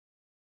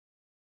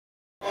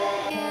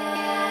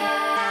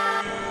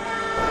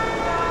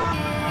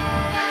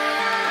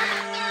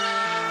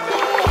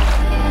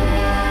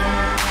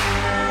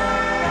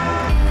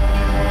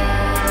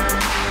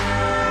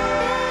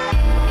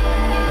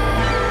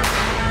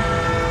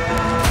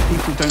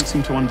people don't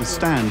seem to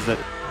understand that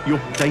your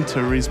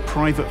data is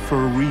private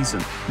for a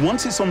reason.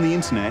 Once it's on the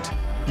internet,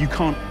 you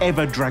can't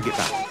ever drag it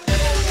back.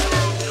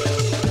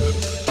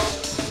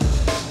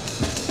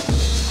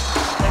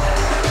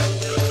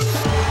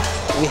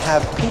 We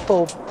have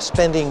people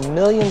spending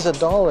millions of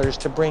dollars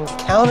to bring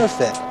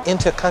counterfeit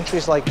into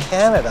countries like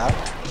Canada.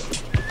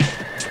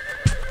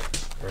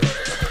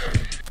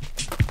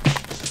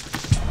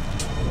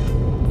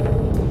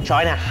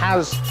 China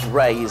has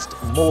raised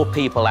more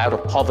people out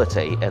of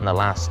poverty in the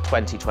last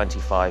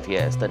 20-25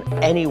 years than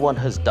anyone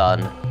has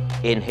done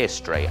in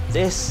history.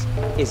 This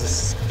is a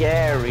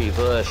scary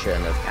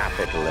version of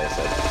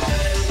capitalism.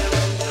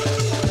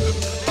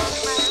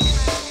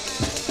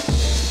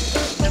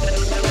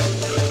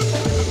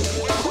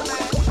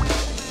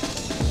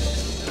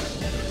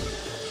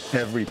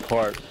 Every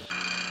part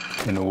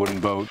in a wooden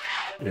boat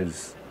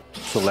is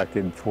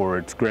selected for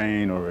its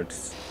grain or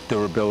its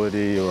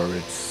durability or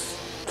its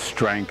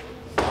strength.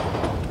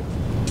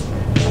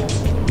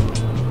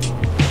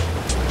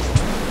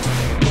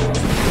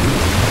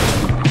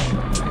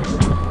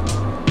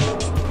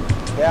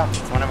 Yeah.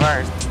 It's one of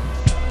ours.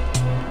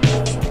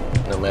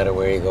 No matter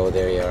where you go,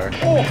 there you are.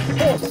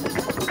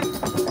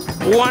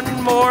 One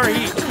more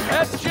heat.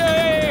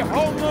 Ecce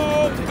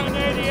homo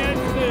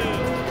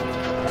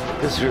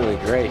Canadiensis. This is really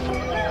great.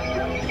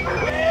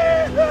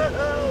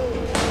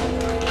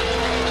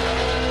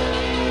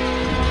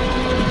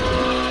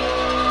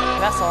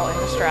 Vessel in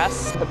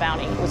distress. The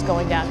Bounty was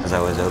going down. As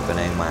I was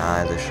opening my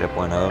eye, the ship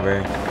went over.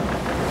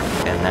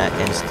 In that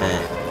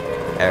instant,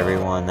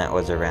 everyone that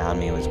was around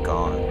me was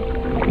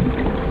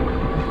gone.